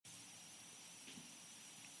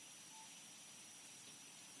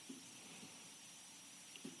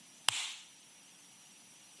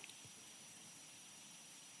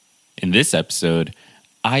In this episode,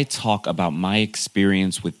 I talk about my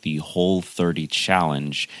experience with the Whole30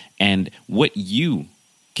 Challenge and what you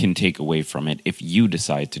can take away from it if you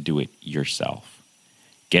decide to do it yourself.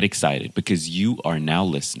 Get excited because you are now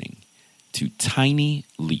listening to Tiny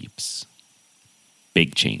Leaps,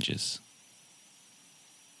 Big Changes.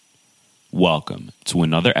 Welcome to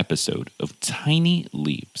another episode of Tiny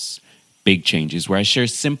Leaps, Big Changes, where I share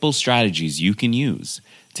simple strategies you can use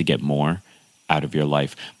to get more out of your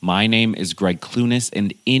life. My name is Greg Clunis,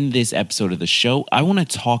 and in this episode of the show, I want to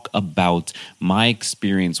talk about my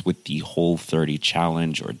experience with the Whole30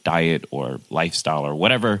 Challenge or diet or lifestyle or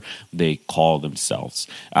whatever they call themselves.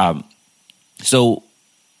 So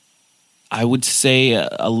I would say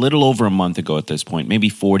a little over a month ago at this point, maybe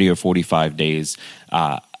 40 or 45 days,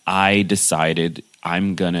 I decided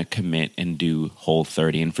I'm going to commit and do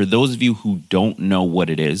Whole30. And for those of you who don't know what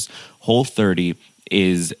it is, Whole30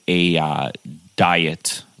 is a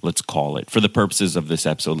diet, let's call it. For the purposes of this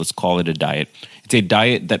episode, let's call it a diet. It's a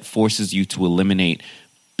diet that forces you to eliminate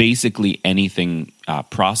basically anything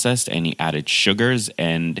processed, any added sugars,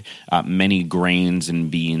 and many grains and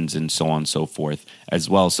beans and so on and so forth as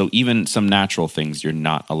well. So even some natural things you're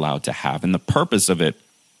not allowed to have. And the purpose of it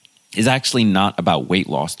is actually not about weight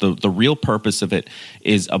loss. The real purpose of it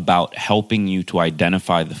is about helping you to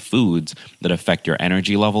identify the foods that affect your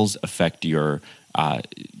energy levels, affect your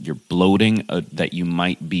bloating that you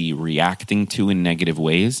might be reacting to in negative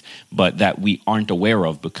ways, but that we aren't aware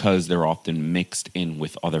of because they're often mixed in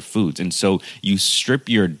with other foods. And so you strip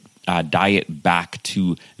your diet back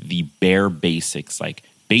to the bare basics, like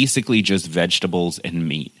basically just vegetables and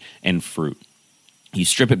meat and fruit. You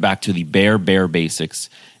strip it back to the bare basics,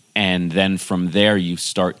 and then from there you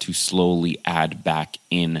start to slowly add back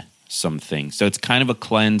in some things. So it's kind of a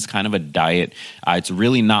cleanse, kind of a diet. It's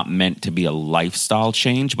really not meant to be a lifestyle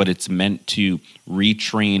change, but it's meant to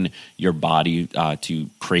retrain your body to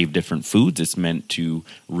crave different foods. It's meant to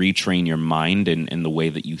retrain your mind and the way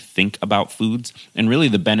that you think about foods. And really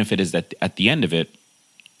the benefit is that at the end of it,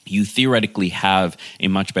 you theoretically have a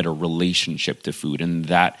much better relationship to food, and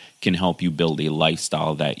that can help you build a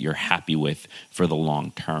lifestyle that you're happy with for the long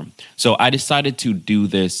term. So I decided to do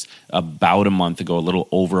this about a month ago, a little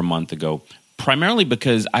over a month ago, primarily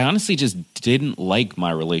because I honestly just didn't like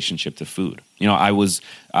my relationship to food. You know,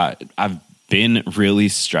 I've been really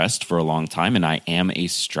stressed for a long time, and I am a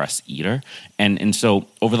stress eater. And so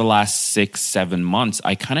over the last 6-7 months,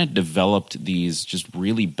 I kind of developed these just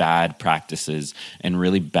really bad practices and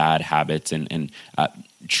really bad habits and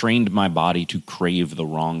trained my body to crave the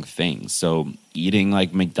wrong things. So eating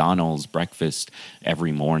like McDonald's breakfast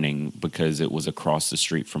every morning because it was across the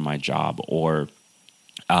street from my job, or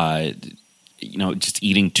just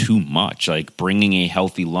eating too much, like bringing a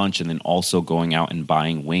healthy lunch and then also going out and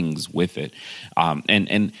buying wings with it.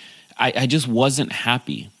 And I just wasn't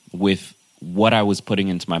happy with what I was putting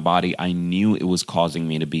into my body. I knew it was causing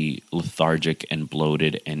me to be lethargic and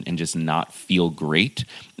bloated and just not feel great.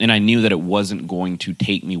 And I knew that it wasn't going to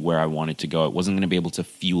take me where I wanted to go. It wasn't going to be able to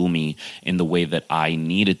fuel me in the way that I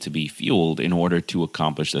needed to be fueled in order to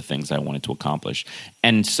accomplish the things I wanted to accomplish.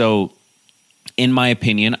 And so in my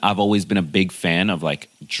opinion, I've always been a big fan of like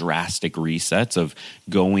drastic resets, of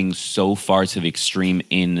going so far to the extreme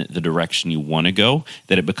in the direction you want to go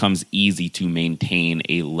that it becomes easy to maintain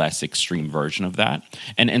a less extreme version of that.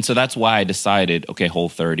 And so that's why I decided, okay,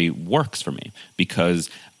 Whole30 works for me, because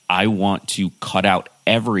I want to cut out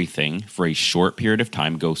everything for a short period of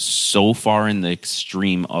time, go so far in the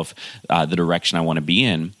extreme of the direction I want to be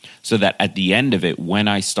in, so that at the end of it, when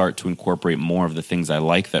I start to incorporate more of the things I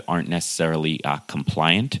like that aren't necessarily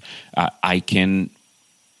compliant, I can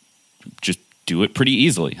just do it pretty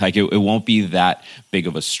easily. Like it won't be that big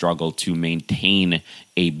of a struggle to maintain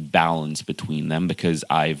a balance between them, because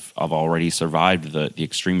I've already survived the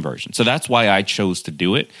extreme version. So that's why I chose to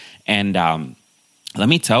do it. And let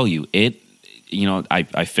me tell you,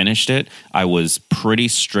 I finished it. I was pretty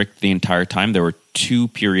strict the entire time. There were 2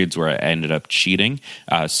 periods where I ended up cheating.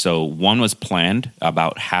 So one was planned.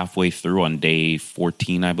 About halfway through on day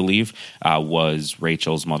 14, I believe, was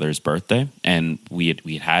Rachel's mother's birthday. And we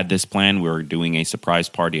had this plan. We were doing a surprise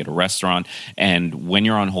party at a restaurant. And when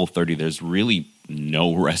you're on Whole30, there's really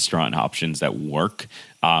no restaurant options that work.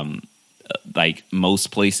 Like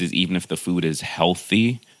most places, even if the food is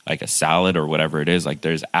healthy, like a salad or whatever it is, like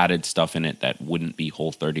there's added stuff in it that wouldn't be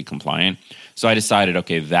Whole30 compliant. So I decided,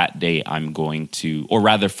 okay, that day I'm going to, or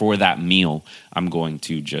rather for that meal, I'm going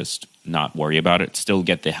to just not worry about it, still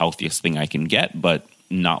get the healthiest thing I can get, but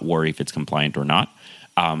not worry if it's compliant or not.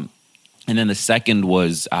 And then the second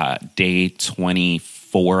was day 24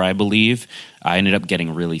 4, I believe. I ended up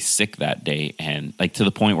getting really sick that day, and like to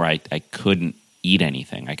the point where I couldn't eat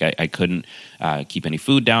anything. Like I couldn't keep any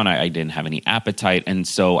food down. I didn't have any appetite. And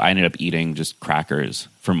so I ended up eating just crackers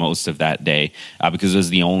for most of that day because it was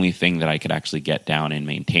the only thing that I could actually get down and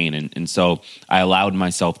maintain. And so I allowed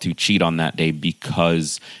myself to cheat on that day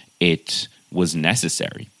because it was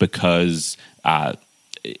necessary, because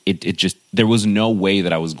it just, there was no way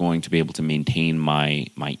that I was going to be able to maintain my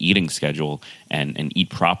eating schedule and eat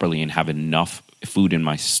properly and have enough food in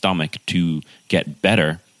my stomach to get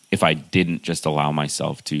better if I didn't just allow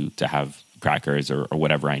myself to have crackers or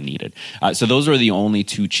whatever I needed. So those were the only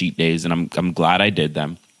 2 cheat days, and I'm glad I did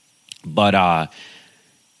them. But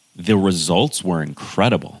the results were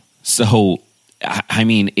incredible. So I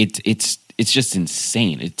mean, it's just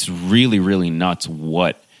insane. It's really, really nuts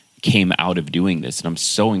what came out of doing this, and I'm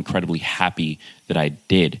so incredibly happy that I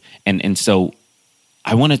did. And so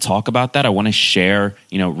I want to talk about that. I want to share,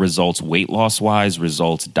 results weight loss wise,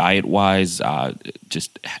 results diet wise,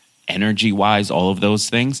 just energy wise, all of those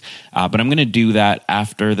things. But I'm going to do that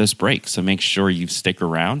after this break. So make sure you stick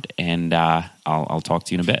around, and I'll talk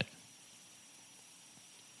to you in a bit.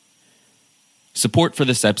 Support for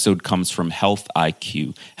this episode comes from Health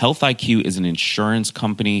IQ. Health IQ is an insurance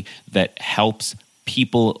company that helps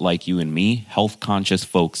people like you and me, health conscious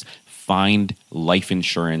folks, find life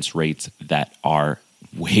insurance rates that are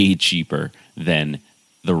way cheaper than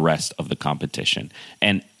the rest of the competition.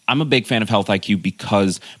 And I'm a big fan of Health IQ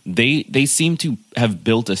because they seem to have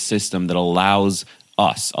built a system that allows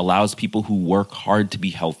people who work hard to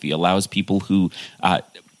be healthy, allows people who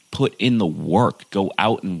put in the work, go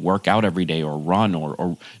out and work out every day or run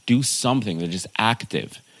or do something. They're just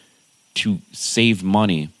active to save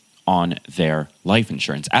money on their life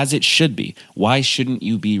insurance, as it should be. Why shouldn't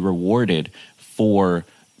you be rewarded for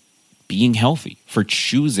being healthy, for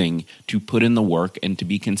choosing to put in the work and to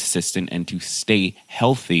be consistent and to stay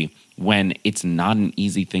healthy when it's not an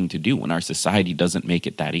easy thing to do, when our society doesn't make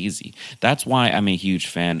it that easy? That's why I'm a huge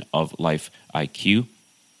fan of Life IQ.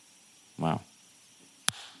 Wow.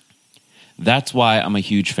 That's why I'm a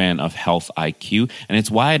huge fan of Health IQ, and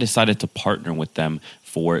it's why I decided to partner with them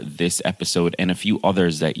for this episode and a few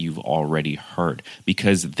others that you've already heard,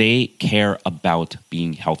 because they care about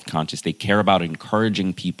being health conscious. They care about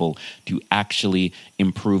encouraging people to actually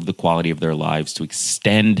improve the quality of their lives, to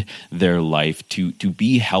extend their life, to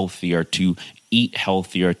be healthier, to eat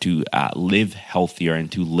healthier, to live healthier,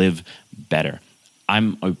 and to live better.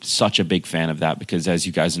 I'm such a big fan of that because, as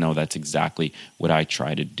you guys know, that's exactly what I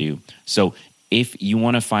try to do. So if you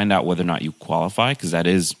want to find out whether or not you qualify, because that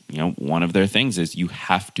is, one of their things is you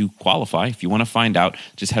have to qualify. If you want to find out,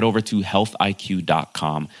 just head over to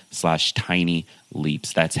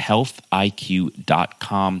healthiq.com/tinyleaps. That's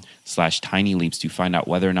healthiq.com/tinyleaps to find out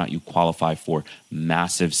whether or not you qualify for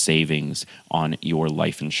massive savings on your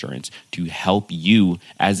life insurance to help you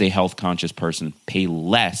as a health conscious person pay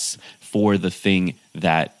less for the thing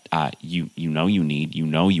that you need,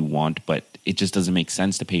 you want, but it just doesn't make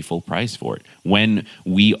sense to pay full price for it. When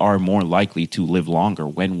we are more likely to live longer,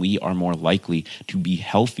 when we are more likely to be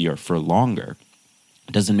healthier for longer,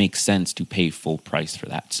 it doesn't make sense to pay full price for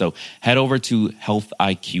that. So head over to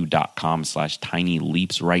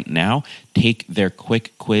healthiq.com/tinyleaps right now. Take their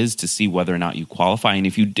quick quiz to see whether or not you qualify. And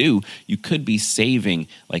if you do, you could be saving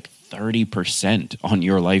like 30% on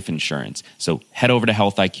your life insurance. So head over to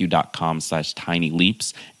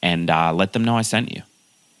healthiq.com/tinyleaps and let them know I sent you.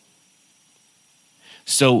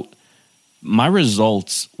 So my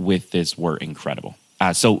results with this were incredible.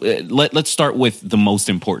 Let's start with the most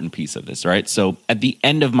important piece of this, right? So at the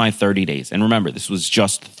end of my 30 days, and remember, this was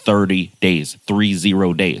just 30 days,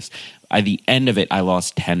 30 days. At the end of it, I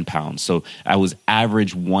lost 10 pounds. So I was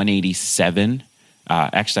average 187.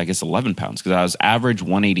 Actually, I guess 11 pounds, because I was average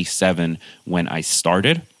 187 when I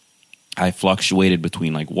started. I fluctuated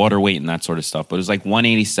between like water weight and that sort of stuff, but it was like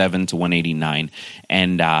 187 to 189.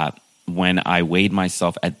 And when I weighed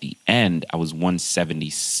myself at the end, I was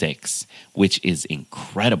 176, which is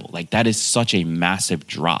incredible. Like, that is such a massive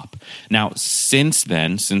drop. Now, since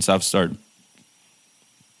I've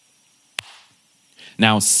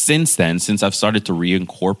started to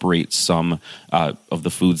reincorporate some of the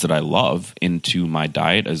foods that I love into my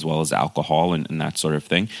diet, as well as alcohol and that sort of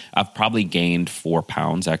thing, I've probably gained 4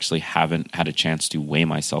 pounds. Actually, haven't had a chance to weigh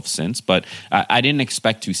myself since, but I didn't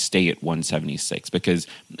expect to stay at 176 because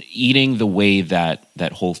eating the way that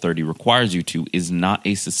Whole30 requires you to is not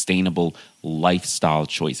a sustainable lifestyle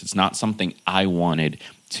choice. It's not something I wanted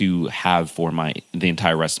to have for the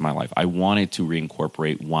entire rest of my life. I wanted to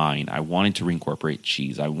reincorporate wine. I wanted to reincorporate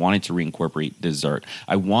cheese. I wanted to reincorporate dessert.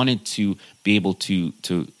 I wanted to be able to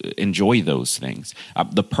enjoy those things.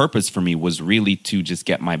 The purpose for me was really to just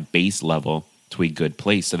get my base level to a good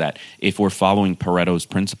place, so that if we're following Pareto's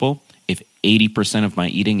principle, if 80% of my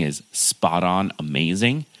eating is spot on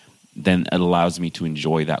amazing, then it allows me to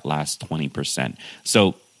enjoy that last 20%.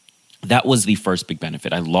 So that was the first big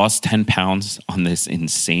benefit. I lost 10 pounds on this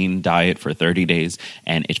insane diet for 30 days,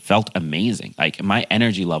 and it felt amazing. Like, my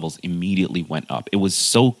energy levels immediately went up. It was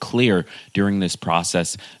so clear during this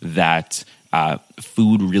process that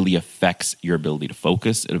food really affects your ability to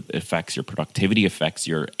focus. It affects your productivity, affects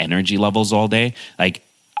your energy levels all day. Like,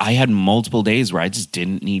 I had multiple days where I just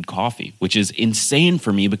didn't need coffee, which is insane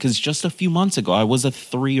for me because just a few months ago, I was a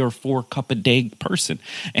 3 or 4 cup a day person.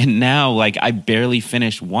 And now, like, I barely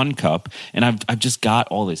finished 1 cup, and I've just got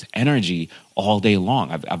all this energy all day long.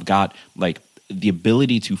 I've got, like, the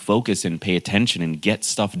ability to focus and pay attention and get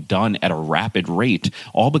stuff done at a rapid rate,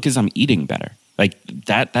 all because I'm eating better. Like,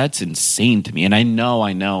 that's insane to me. And I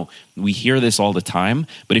know we hear this all the time,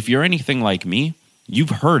 but if you're anything like me, you've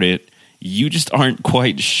heard it. You just aren't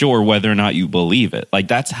quite sure whether or not you believe it. Like,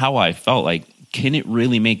 that's how I felt. Like, can it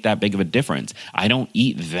really make that big of a difference? I don't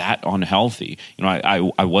eat that unhealthy. You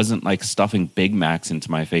know, I wasn't like stuffing Big Macs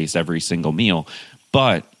into my face every single meal,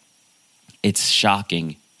 but it's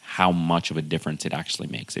shocking how much of a difference it actually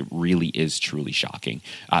makes. It really is truly shocking.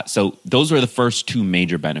 So those were the first 2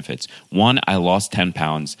 major benefits. 1, I lost 10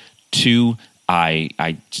 pounds. 2,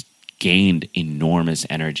 I just gained enormous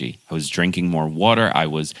energy. I was drinking more water. I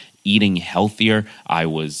was eating healthier. I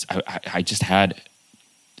just had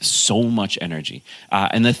so much energy.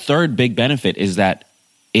 And the third big benefit is that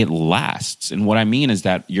it lasts. And what I mean is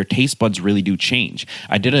that your taste buds really do change.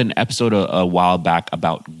 I did an episode a while back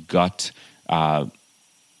about gut. Gut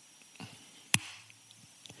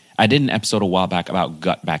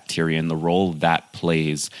bacteria and the role that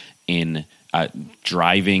plays in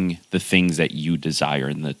driving the things that you desire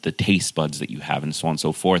and the taste buds that you have and so on and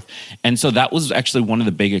so forth. And so that was actually one of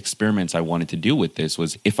the big experiments I wanted to do with this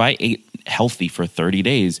was, if I ate healthy for 30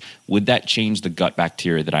 days, would that change the gut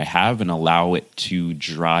bacteria that I have and allow it to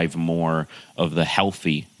drive more of the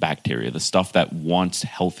healthy bacteria, the stuff that wants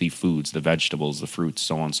healthy foods, the vegetables, the fruits,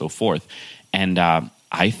 so on and so forth. And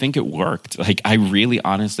I think it worked. Like, I really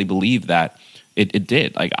honestly believe that it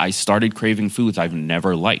did. Like, I started craving foods I've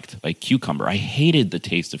never liked, like cucumber. I hated the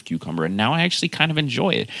taste of cucumber, and now I actually kind of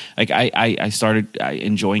enjoy it. Like, I started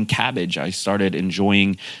enjoying cabbage. I started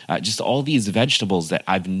enjoying just all these vegetables that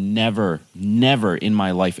I've never in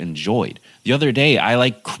my life enjoyed. The other day,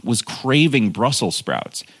 I was craving Brussels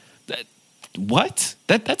sprouts. What?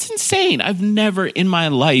 That's insane. I've never in my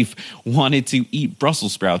life wanted to eat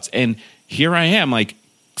Brussels sprouts, and here I am, like,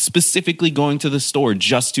 specifically going to the store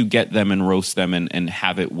just to get them and roast them and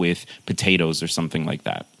have it with potatoes or something like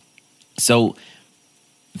that. So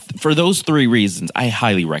for those 3 reasons, I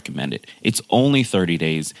highly recommend it. It's only 30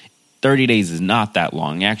 days. 30 days is not that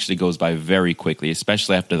long. It actually goes by very quickly,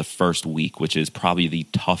 especially after the first week, which is probably the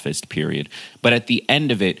toughest period. But at the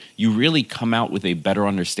end of it, you really come out with a better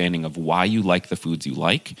understanding of why you like the foods you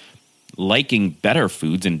like, liking better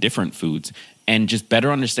foods and different foods, and just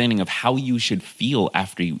better understanding of how you should feel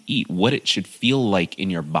after you eat, what it should feel like in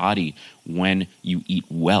your body when you eat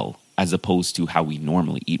well, as opposed to how we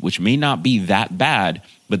normally eat, which may not be that bad,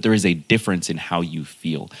 but there is a difference in how you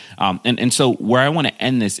feel. And so where I want to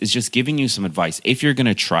end this is just giving you some advice. If you're going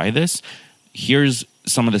to try this, here's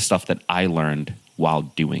some of the stuff that I learned while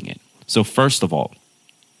doing it. So first of all,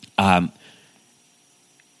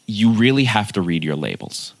 you really have to read your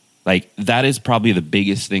labels. Like, that is probably the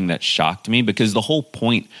biggest thing that shocked me, because the whole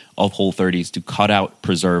point of Whole30 is to cut out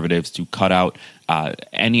preservatives, to cut out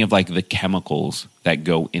any of like the chemicals that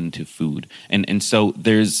go into food. And so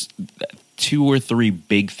there's 2 or 3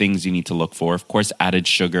 big things you need to look for. Of course, added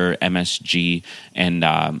sugar, MSG, and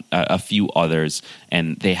a few others.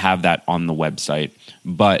 And they have that on the website.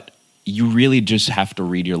 But you really just have to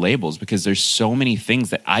read your labels, because there's so many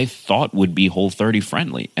things that I thought would be Whole30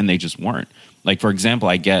 friendly, and they just weren't. Like, for example,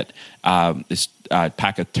 I get this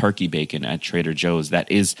pack of turkey bacon at Trader Joe's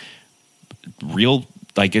that is real.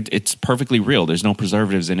 Like, it's perfectly real. There's no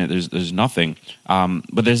preservatives in it. There's nothing.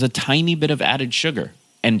 But there's a tiny bit of added sugar.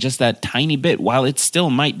 And just that tiny bit, while it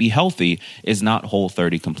still might be healthy, is not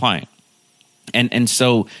Whole30 compliant. And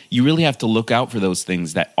so you really have to look out for those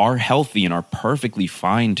things that are healthy and are perfectly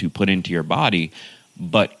fine to put into your body,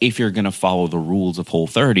 but if you're going to follow the rules of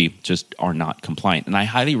Whole30, just are not compliant. And I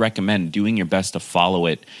highly recommend doing your best to follow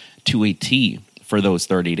it to a T for those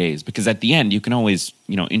 30 days, because at the end you can always,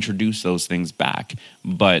 introduce those things back,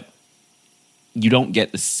 but you don't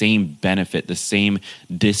get the same benefit, the same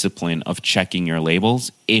discipline of checking your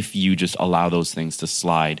labels if you just allow those things to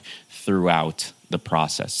slide throughout the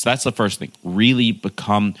process. So that's the first thing. Really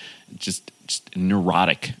become just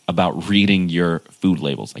neurotic about reading your food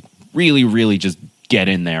labels. Like really, really just get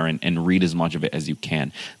in there and read as much of it as you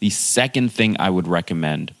can. The second thing I would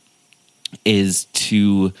recommend is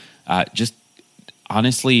to just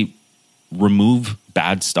honestly remove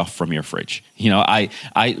bad stuff from your fridge. I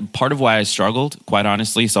part of why I struggled, quite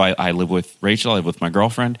honestly. So I live with Rachel, I live with my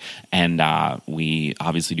girlfriend, and we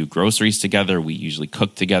obviously do groceries together. We usually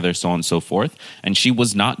cook together, so on and so forth. And she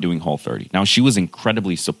was not doing Whole30. Now, she was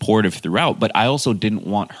incredibly supportive throughout, but I also didn't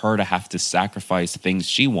want her to have to sacrifice things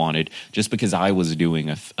she wanted just because I was doing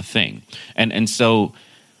a thing. And so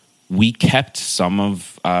we kept some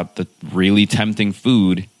of the really tempting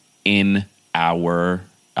food in our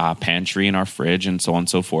pantry, in our fridge, and so on and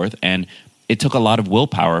so forth. And it took a lot of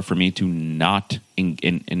willpower for me to not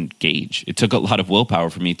engage. It took a lot of willpower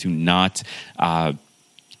for me to not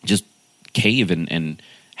just cave and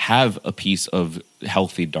have a piece of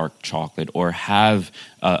healthy dark chocolate, or have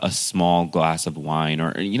a small glass of wine,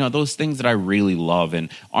 or those things that I really love and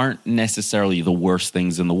aren't necessarily the worst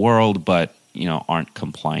things in the world, but aren't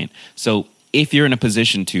compliant. So if you're in a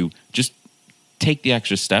position to just take the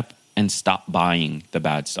extra step and stop buying the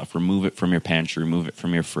bad stuff, remove it from your pantry, remove it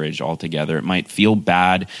from your fridge altogether. It might feel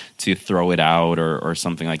bad to throw it out or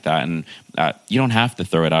something like that. And you don't have to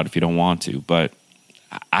throw it out if you don't want to, but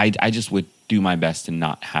I just would do my best to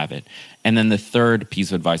not have it. And then the third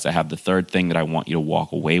piece of advice I have, the third thing that I want you to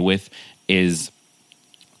walk away with, is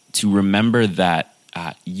to remember that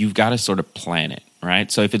you've got to sort of plan it, right?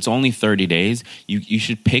 So if it's only 30 days, you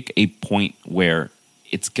should pick a point where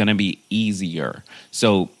it's going to be easier.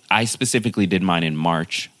 So I specifically did mine in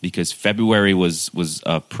March because February was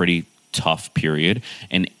a pretty tough period,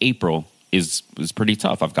 and April was pretty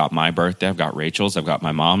tough. I've got my birthday, I've got Rachel's, I've got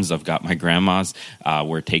my mom's, I've got my grandma's.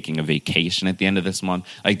 We're taking a vacation at the end of this month.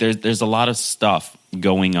 Like there's a lot of stuff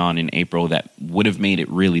going on in April that would have made it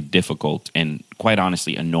really difficult and, quite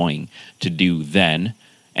honestly, annoying to do then.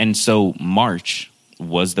 And so March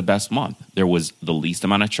was the best month. There was the least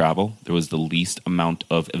amount of travel. There was the least amount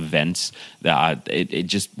of events. That it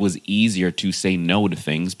just was easier to say no to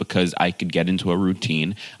things because I could get into a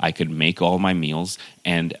routine. I could make all my meals,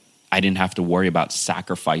 and I didn't have to worry about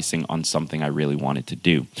sacrificing on something I really wanted to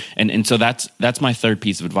do. And so that's my third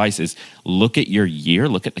piece of advice is look at your year,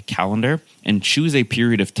 look at the calendar, and choose a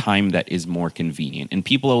period of time that is more convenient. And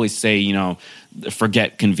people always say,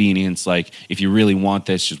 forget convenience. Like, if you really want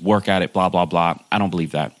this, just work at it, blah, blah, blah. I don't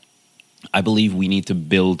believe that. I believe we need to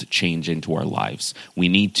build change into our lives. We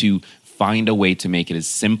need to find a way to make it as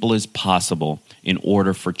simple as possible in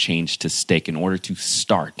order for change to stick, in order to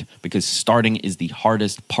start, because starting is the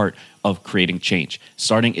hardest part of creating change.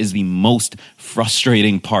 Starting is the most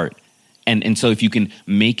frustrating part. And so if you can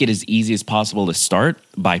make it as easy as possible to start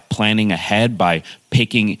by planning ahead, by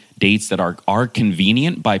picking dates that are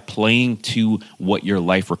convenient, by playing to what your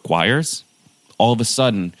life requires, all of a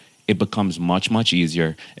sudden it becomes much, much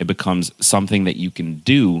easier. It becomes something that you can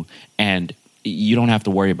do, and you don't have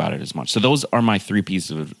to worry about it as much. So those are my three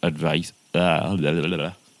pieces of advice.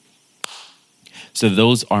 So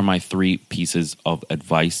those are my three pieces of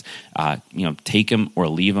advice. Take them or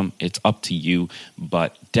leave them. It's up to you.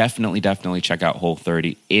 But definitely check out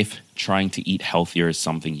Whole30 if trying to eat healthier is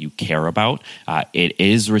something you care about. It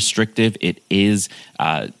is restrictive. It is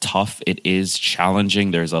tough. It is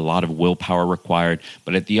challenging. There's a lot of willpower required.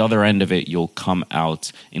 But at the other end of it, you'll come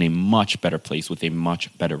out in a much better place with a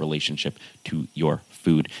much better relationship to your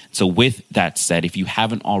food. So with that said, if you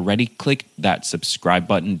haven't already, click that subscribe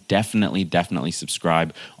button. Definitely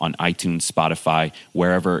subscribe on iTunes, Spotify,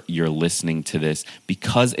 wherever you're listening to this,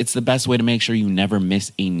 because it's the best way to make sure you never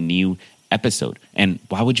miss a new episode. And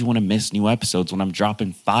why would you want to miss new episodes when I'm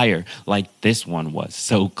dropping fire like this one was?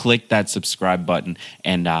 So click that subscribe button,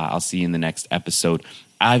 and I'll see you in the next episode.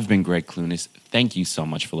 I've been Greg Clunis. Thank you so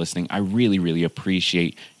much for listening. I really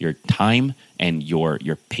appreciate your time and your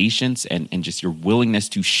patience and just your willingness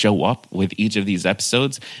to show up with each of these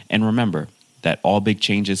episodes. And remember that all big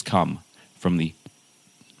changes come from the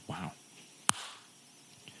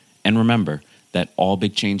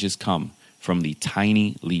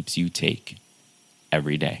tiny leaps you take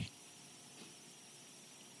every day.